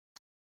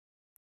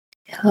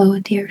Hello,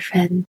 dear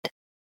friend.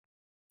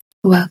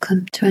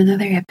 Welcome to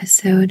another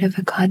episode of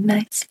A God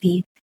Night's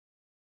Sleep.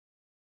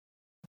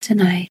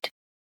 Tonight,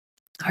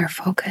 our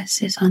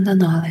focus is on the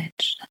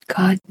knowledge that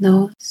God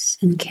knows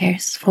and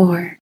cares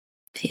for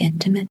the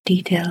intimate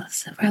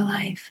details of our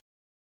life.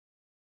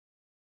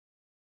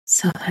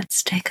 So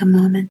let's take a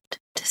moment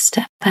to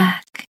step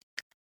back,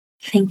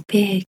 think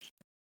big,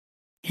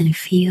 and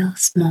feel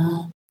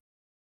small.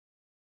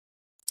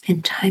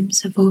 In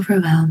times of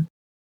overwhelm,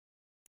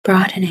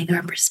 broadening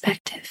our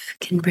perspective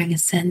can bring a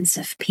sense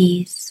of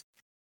peace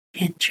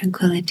and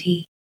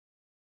tranquility.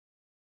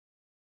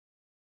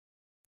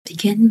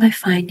 Begin by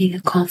finding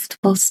a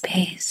comfortable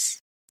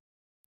space.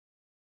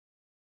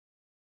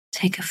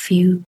 Take a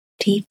few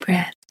deep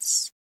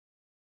breaths,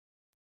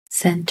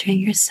 centering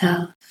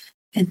yourself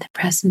in the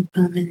present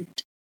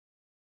moment.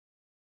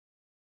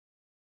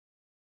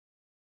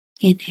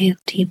 Inhale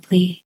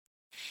deeply,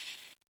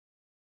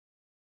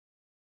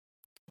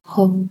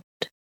 hold,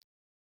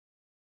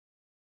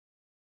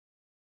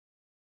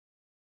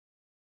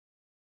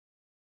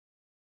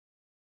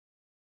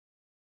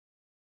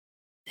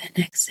 and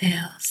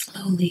exhale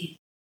slowly.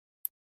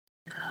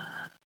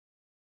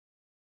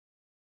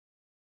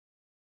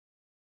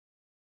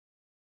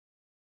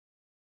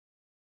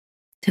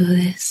 Do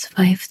this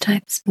 5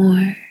 times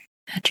more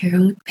at your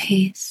own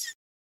pace.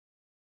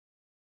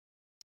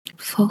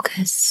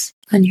 Focus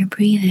on your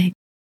breathing.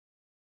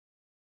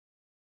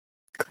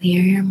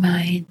 Clear your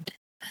mind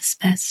as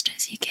best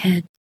as you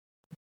can.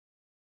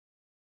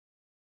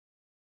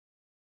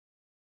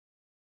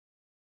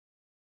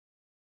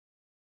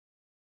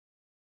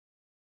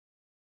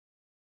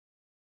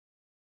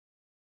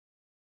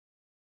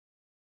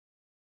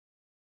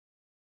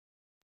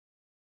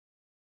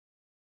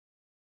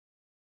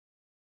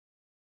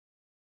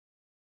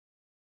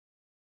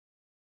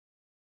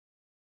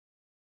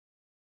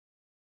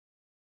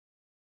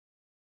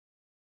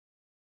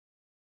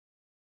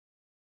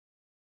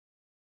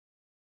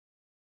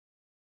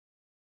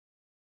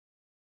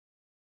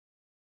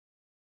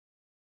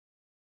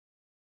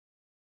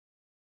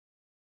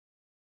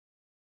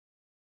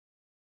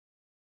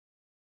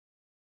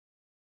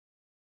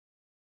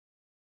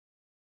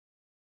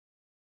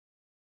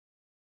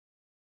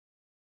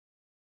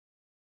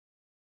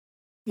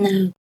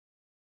 Now,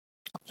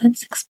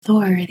 let's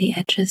explore the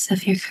edges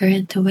of your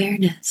current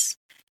awareness.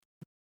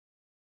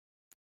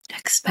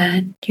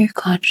 Expand your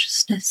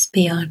consciousness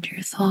beyond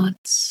your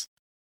thoughts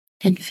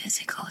and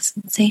physical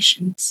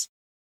sensations.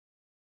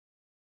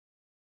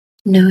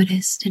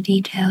 Notice the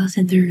details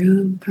in the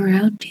room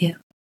around you.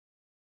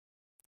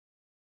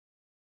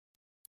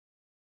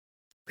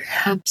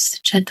 Perhaps the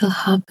gentle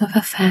hum of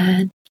a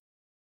fan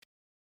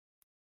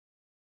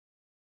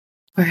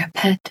or a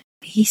pet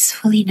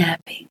peacefully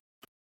napping.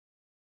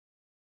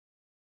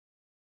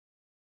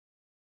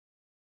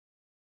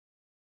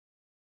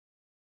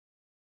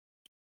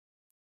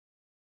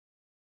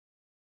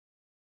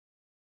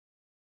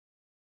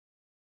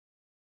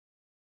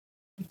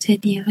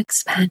 Continue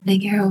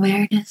expanding your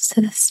awareness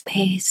to the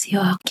space you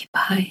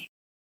occupy,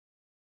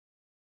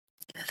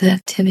 the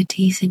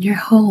activities in your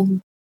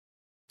home,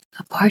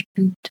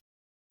 apartment,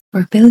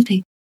 or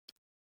building.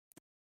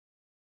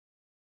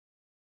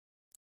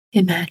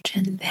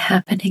 Imagine the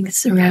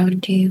happenings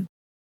around you,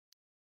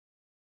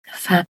 a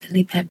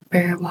family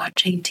member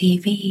watching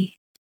TV,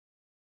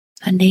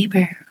 a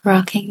neighbor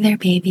rocking their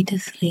baby to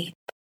sleep.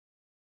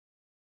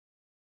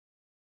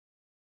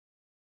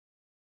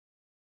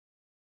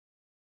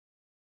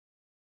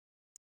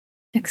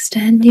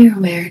 Extend your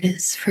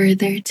awareness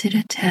further to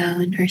the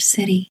town or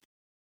city,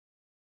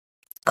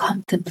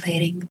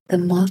 contemplating the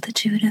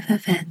multitude of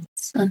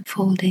events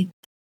unfolding.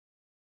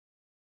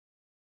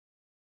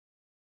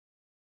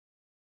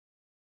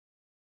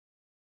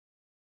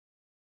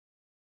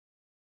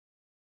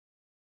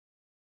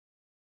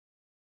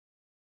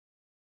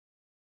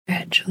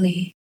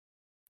 Gradually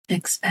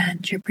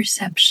expand your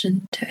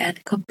perception to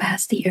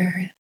encompass the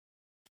Earth,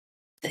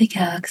 the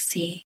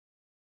galaxy,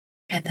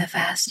 and the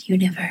vast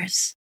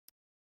universe.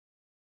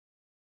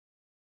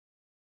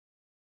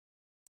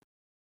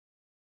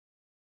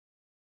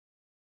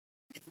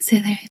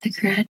 Consider the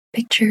grand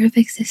picture of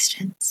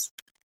existence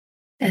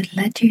and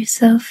let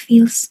yourself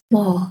feel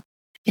small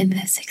in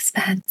this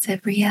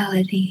expansive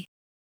reality.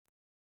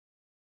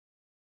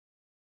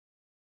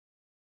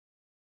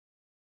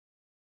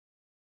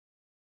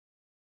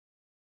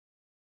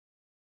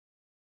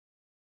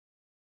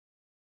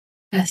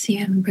 As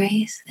you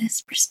embrace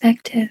this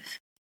perspective,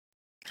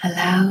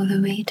 allow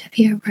the weight of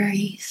your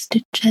worries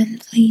to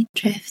gently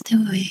drift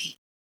away.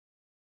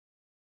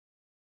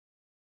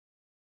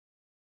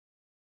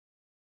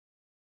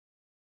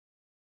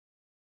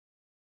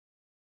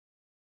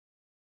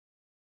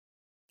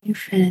 Your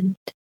friend,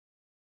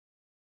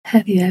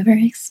 have you ever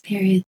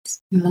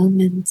experienced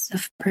moments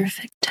of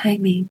perfect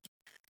timing,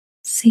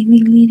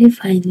 seemingly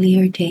divinely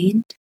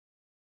ordained?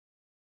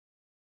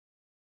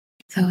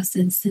 Those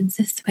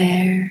instances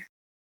where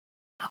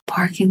a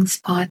parking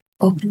spot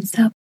opens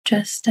up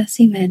just as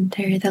you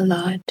enter the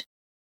lot,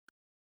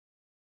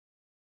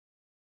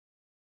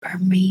 or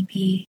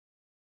maybe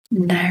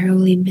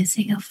narrowly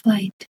missing a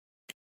flight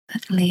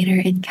that later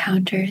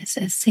encounters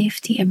a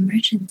safety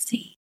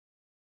emergency.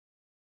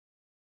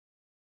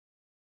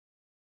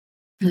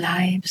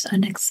 Life's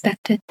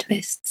unexpected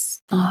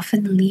twists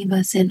often leave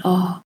us in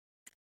awe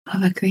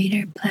of a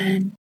greater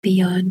plan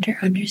beyond our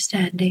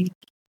understanding.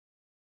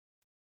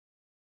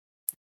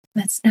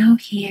 Let's now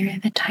hear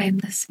the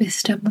timeless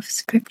wisdom of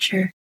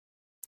Scripture,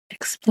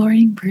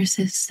 exploring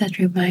verses that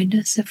remind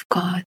us of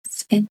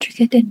God's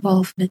intricate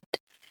involvement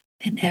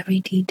in every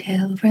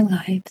detail of our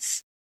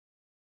lives.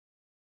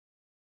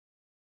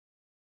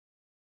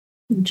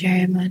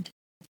 Jeremiah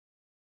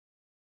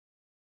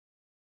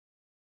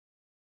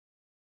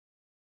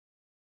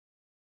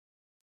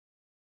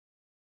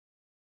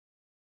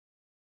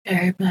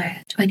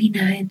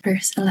 29,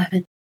 verse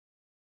 11.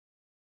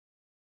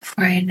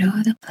 For I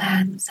know the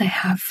plans I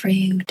have for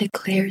you,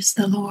 declares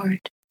the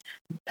Lord,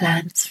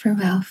 plans for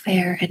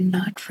welfare and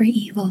not for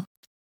evil,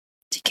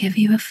 to give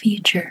you a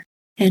future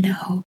and a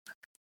hope.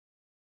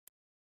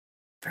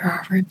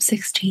 Proverbs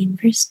 16,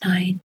 verse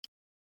 9.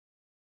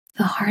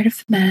 The heart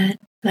of man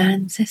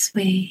plans his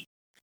way,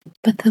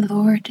 but the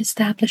Lord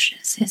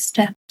establishes his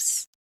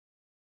steps.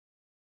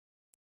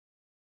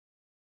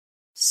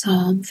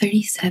 Psalm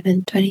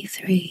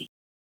 37:23.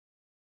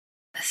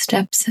 The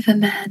steps of a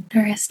man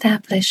are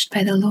established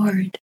by the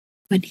Lord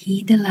when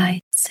he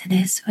delights in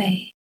his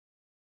way.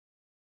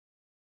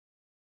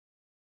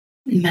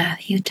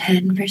 Matthew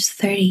 10, verse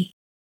 30.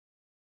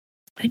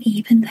 But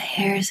even the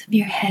hairs of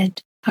your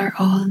head are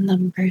all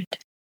numbered.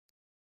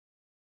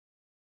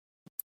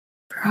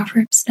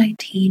 Proverbs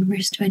 19,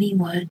 verse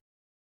 21.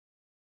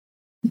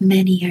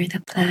 Many are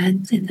the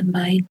plans in the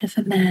mind of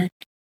a man,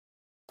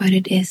 but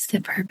it is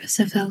the purpose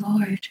of the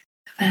Lord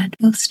that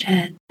will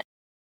stand.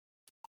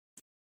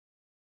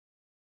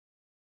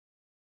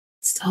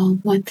 Psalm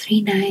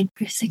 139,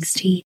 verse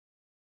 16.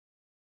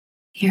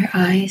 Your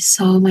eyes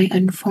saw my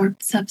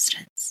unformed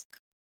substance.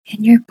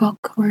 In your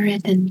book were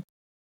written,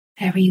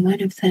 every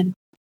one of them,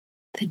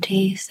 the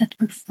days that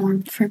were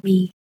formed for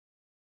me,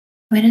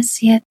 when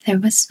as yet there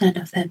was none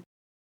of them.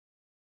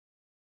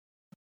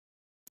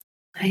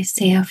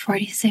 Isaiah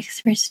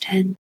 46, verse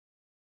 10.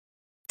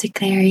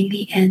 Declaring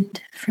the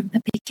end from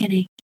the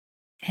beginning,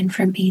 and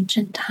from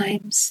ancient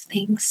times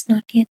things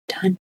not yet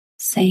done,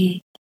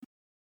 saying,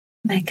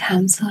 my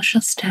counsel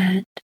shall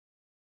stand,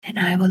 and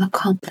I will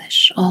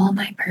accomplish all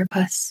my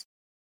purpose.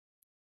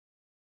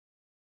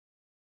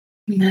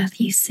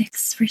 Matthew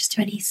 6, verse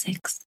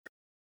 26.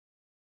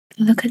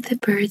 Look at the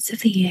birds of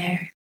the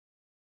air.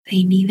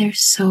 They neither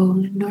sow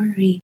nor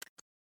reap,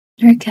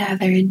 nor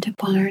gather into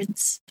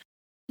barns,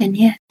 and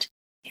yet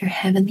your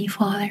heavenly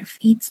Father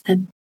feeds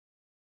them.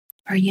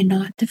 Are you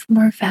not of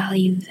more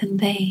value than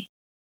they?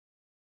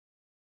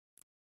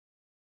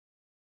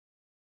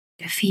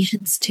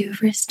 Ephesians 2,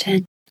 verse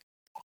 10.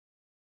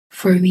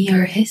 For we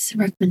are his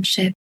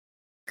workmanship,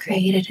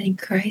 created in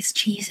Christ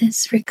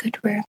Jesus for good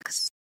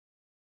works.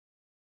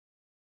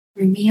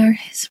 For we are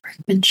his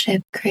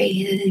workmanship,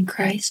 created in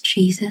Christ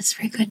Jesus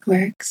for good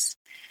works,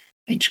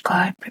 which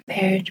God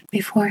prepared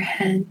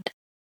beforehand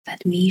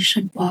that we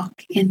should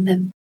walk in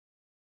them.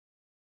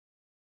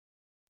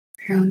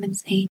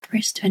 Romans 8,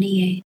 verse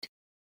 28.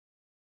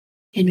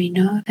 And we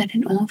know that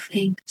in all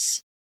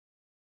things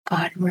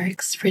God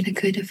works for the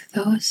good of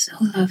those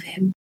who love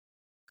him,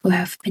 who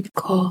have been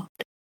called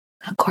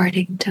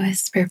according to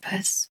his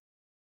purpose.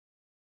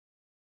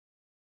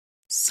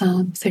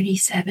 Psalm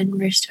 37,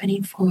 verse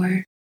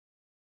 24.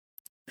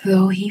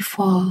 Though he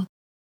fall,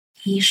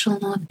 he shall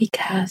not be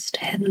cast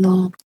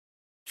headlong,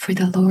 for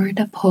the Lord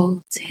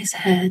upholds his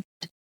hand.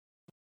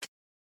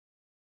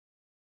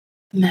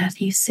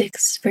 Matthew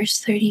 6, verse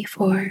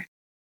 34.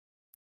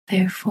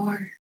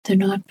 Therefore, do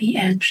not be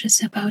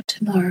anxious about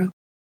tomorrow,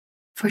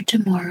 for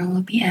tomorrow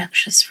will be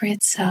anxious for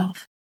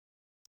itself.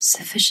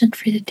 Sufficient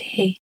for the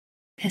day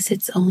is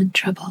its own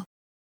trouble.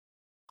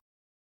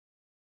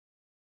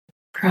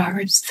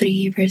 Proverbs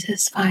 3,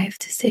 verses 5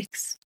 to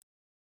 6.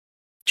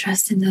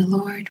 Trust in the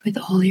Lord with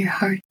all your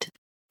heart,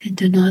 and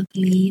do not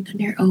lean on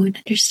your own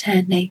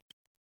understanding.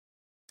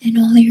 In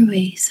all your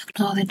ways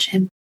acknowledge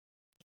him,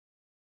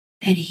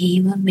 and he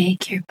will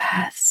make your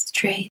paths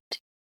straight.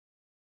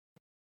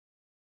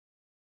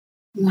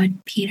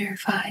 1 Peter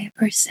 5,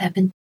 verse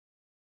 7.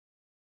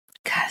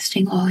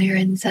 Casting all your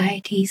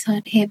anxieties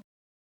on him,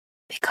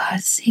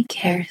 because he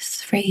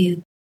cares for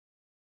you.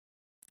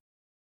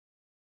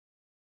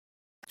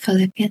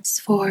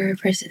 Philippians 4,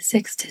 verses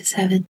 6 to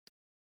 7.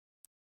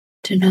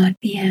 Do not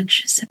be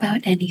anxious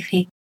about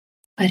anything,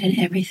 but in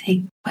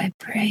everything by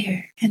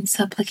prayer and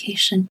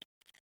supplication.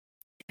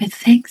 With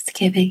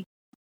thanksgiving,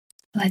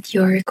 let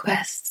your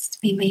requests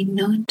be made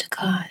known to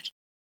God,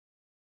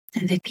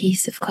 and the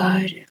peace of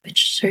God,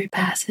 which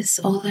surpasses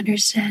all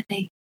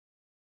understanding,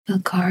 will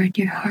guard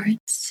your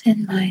hearts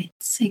and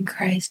minds in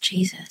Christ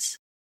Jesus.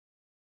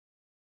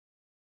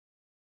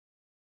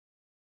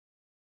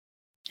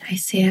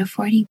 Isaiah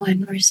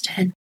 41, verse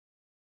 10.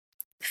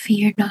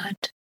 Fear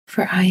not,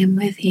 for I am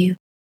with you.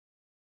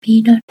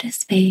 Be not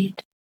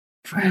dismayed,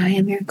 for I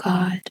am your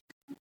God.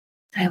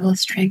 I will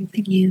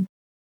strengthen you.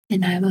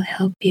 and I will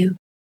help you.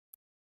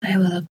 I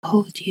will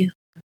uphold you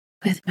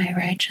with my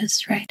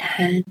righteous right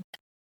hand.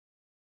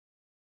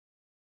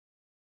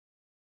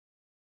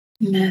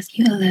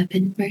 Matthew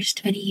 11, verse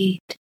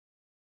 28.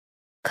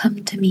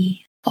 Come to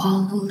me,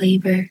 all who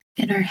labor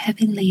and are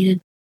heavy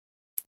laden,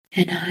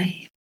 and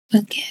I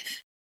will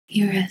give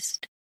you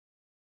rest.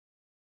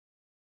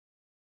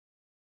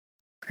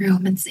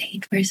 Romans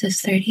 8,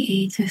 verses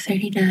 38 to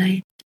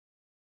 39.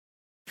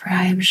 For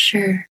I am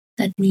sure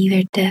that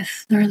neither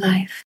death nor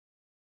life,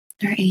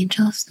 nor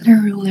angels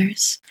nor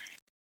rulers,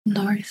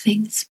 nor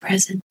things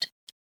present,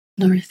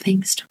 nor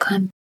things to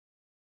come,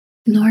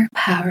 nor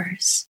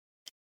powers,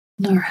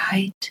 nor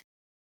height,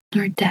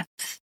 nor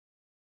depth,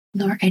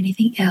 nor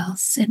anything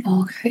else in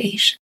all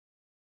creation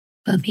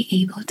will be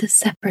able to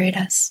separate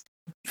us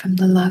from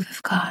the love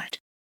of God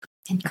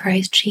in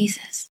Christ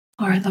Jesus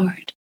our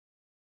Lord.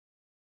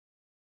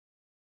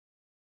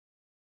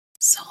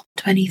 Psalm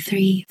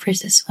 23,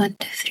 verses 1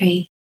 to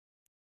 3.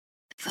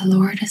 The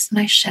Lord is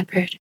my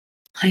shepherd,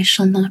 I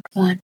shall not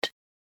want.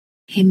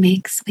 He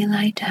makes me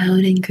lie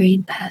down in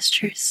green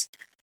pastures.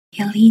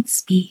 He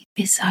leads me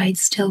beside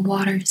still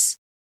waters.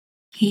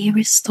 He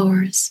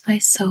restores my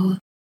soul.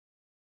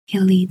 He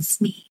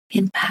leads me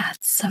in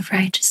paths of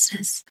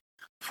righteousness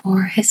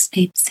for his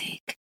name's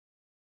sake.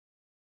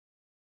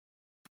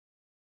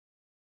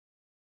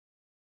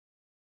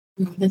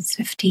 Romans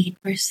 15,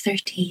 verse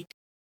 13.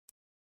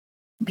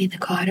 May the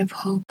God of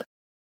hope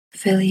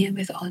fill you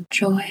with all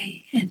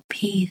joy and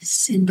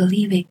peace in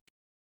believing,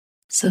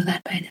 so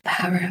that by the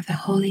power of the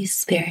Holy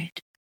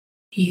Spirit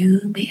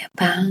you may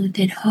abound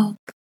in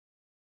hope.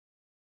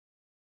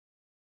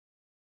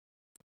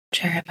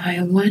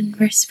 Jeremiah 1,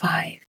 verse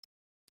 5.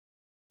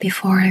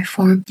 Before I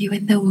formed you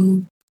in the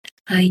womb,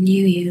 I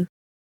knew you,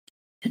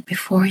 and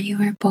before you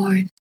were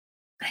born,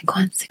 I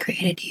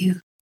consecrated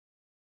you.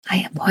 I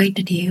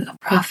appointed you a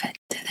prophet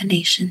to the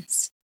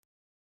nations.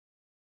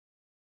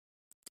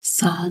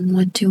 Psalm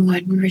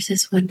 121,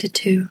 verses 1 to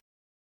 2.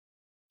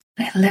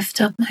 I lift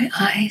up my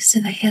eyes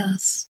to the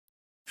hills.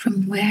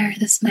 From where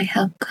does my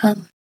help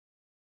come?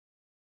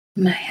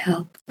 My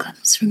help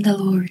comes from the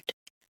Lord,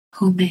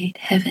 who made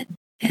heaven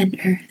and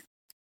earth.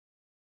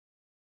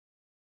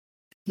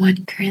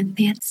 1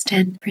 Corinthians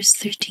 10, verse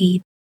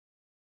 13.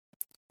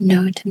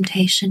 No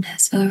temptation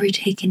has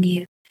overtaken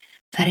you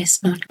that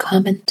is not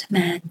common to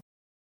man.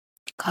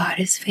 God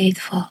is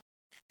faithful,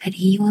 and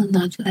he will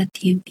not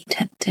let you be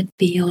tempted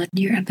beyond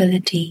your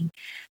ability,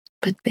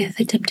 but with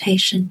the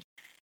temptation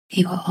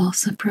he will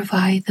also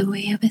provide the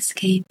way of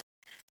escape,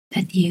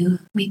 that you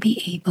may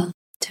be able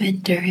to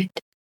endure it.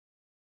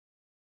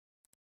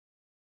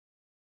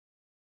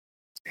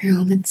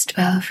 Romans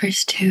 12,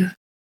 verse 2.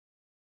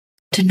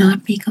 Do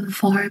not be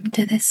conformed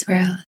to this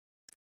world,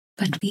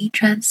 but be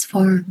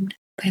transformed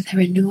by the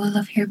renewal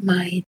of your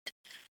mind,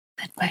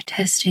 that by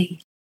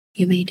testing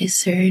you may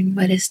discern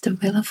what is the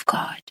will of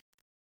God,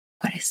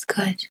 what is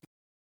good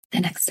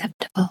and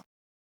acceptable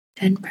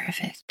and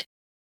perfect.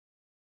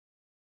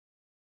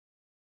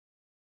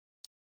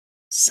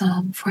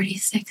 Psalm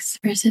 46,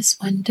 verses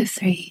 1 to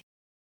 3.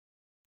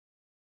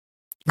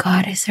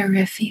 God is our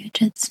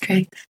refuge and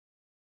strength,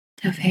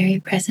 a very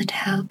present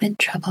help in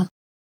trouble.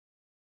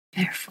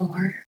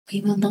 Therefore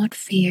we will not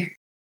fear,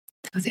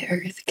 though the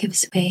earth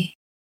gives way,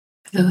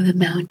 though the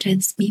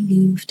mountains be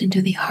moved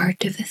into the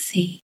heart of the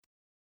sea,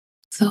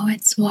 though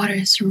its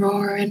waters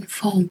roar and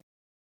foam,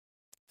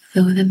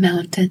 though the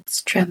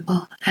mountains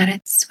tremble at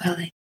its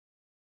swelling.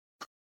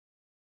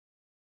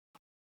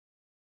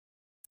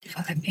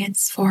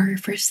 Philippians 4,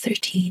 verse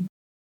 13.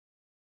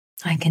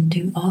 I can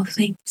do all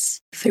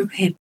things through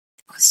him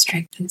who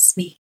strengthens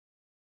me.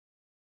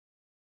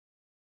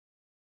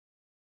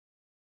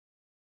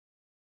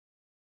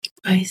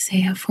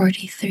 Isaiah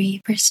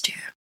 43, verse 2.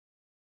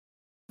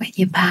 When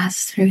you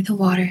pass through the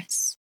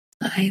waters,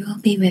 I will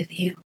be with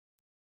you,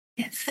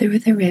 and through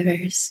the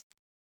rivers,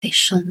 they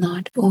shall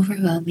not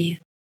overwhelm you.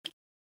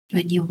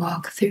 When you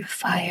walk through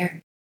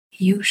fire,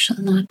 you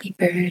shall not be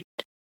burned,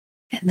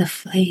 and the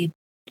flame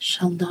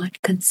shall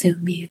not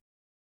consume you.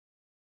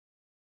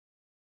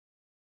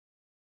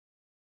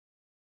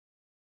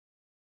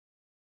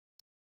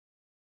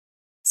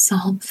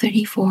 Psalm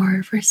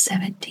 34, verse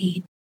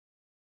 17.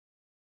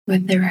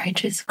 When the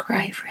righteous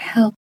cry for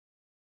help,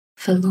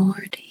 the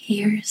Lord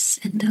hears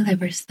and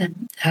delivers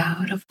them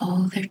out of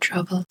all their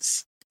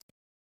troubles.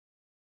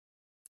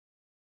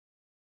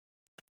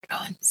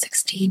 John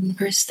 16,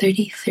 verse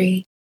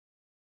 33.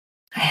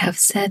 I have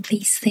said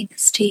these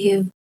things to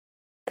you,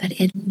 that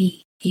in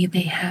me you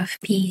may have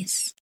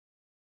peace.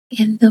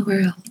 In the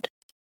world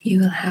you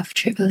will have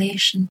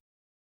tribulation,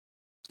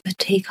 but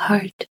take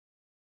heart,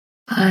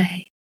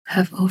 I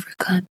have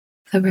overcome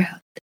the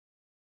world.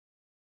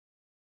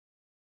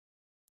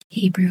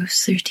 Hebrews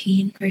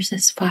 13,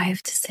 verses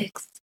 5 to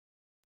 6.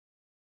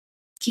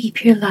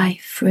 Keep your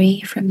life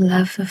free from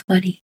love of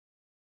money,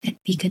 and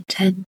be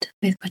content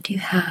with what you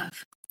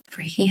have,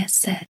 for he has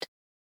said,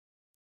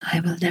 I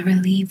will never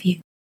leave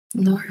you,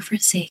 nor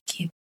forsake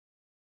you.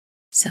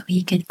 So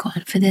he can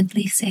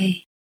confidently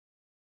say,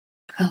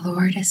 the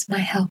Lord is my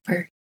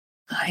helper,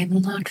 I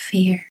will not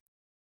fear.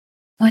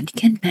 What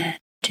can man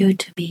do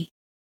to me?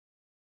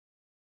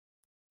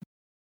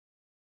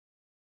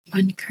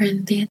 1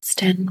 Corinthians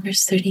 10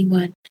 verse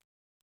 31.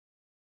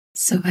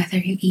 So whether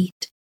you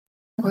eat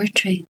or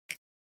drink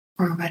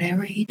or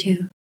whatever you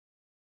do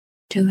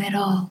it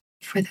all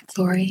for the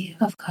glory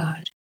of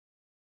God.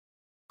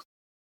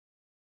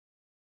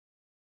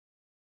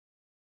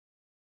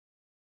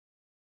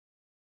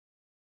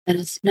 Let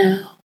us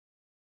now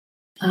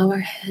bow our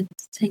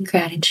heads in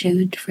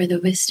gratitude for the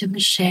wisdom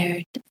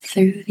shared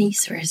through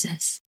these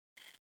verses.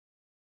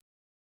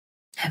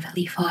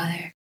 Heavenly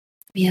Father,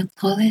 we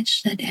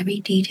acknowledge that every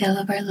detail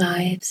of our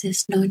lives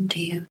is known to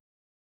you.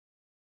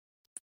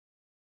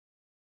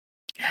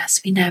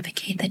 As we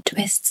navigate the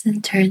twists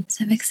and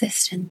turns of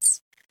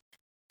existence,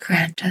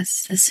 grant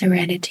us the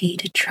serenity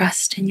to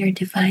trust in your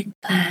divine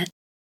plan,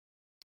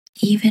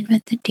 even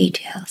when the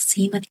details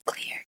seem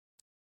unclear.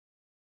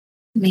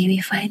 May we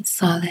find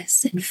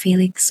solace in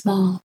feeling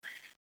small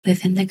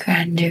within the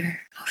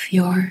grandeur of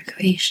your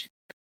creation.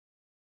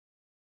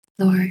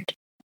 Lord,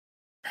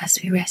 as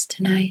we rest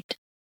tonight,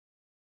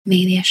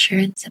 may the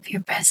assurance of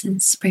your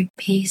presence bring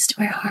peace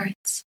to our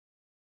hearts.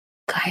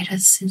 Guide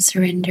us in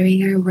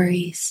surrendering our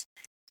worries,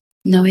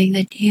 knowing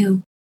that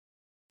you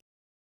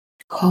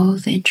hold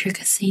the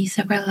intricacies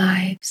of our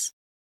lives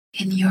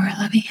in your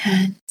loving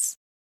hands.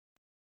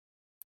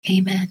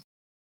 Amen.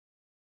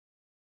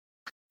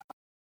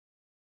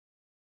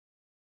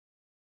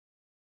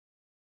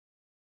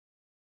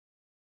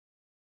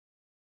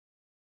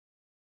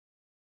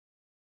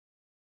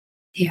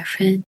 Dear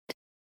friend,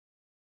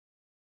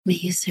 may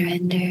you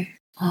surrender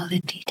all the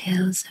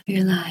details of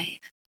your life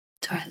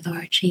to our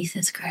Lord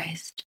Jesus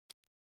Christ.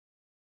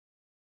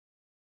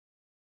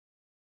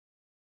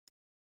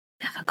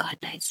 Have a good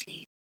night's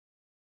sleep.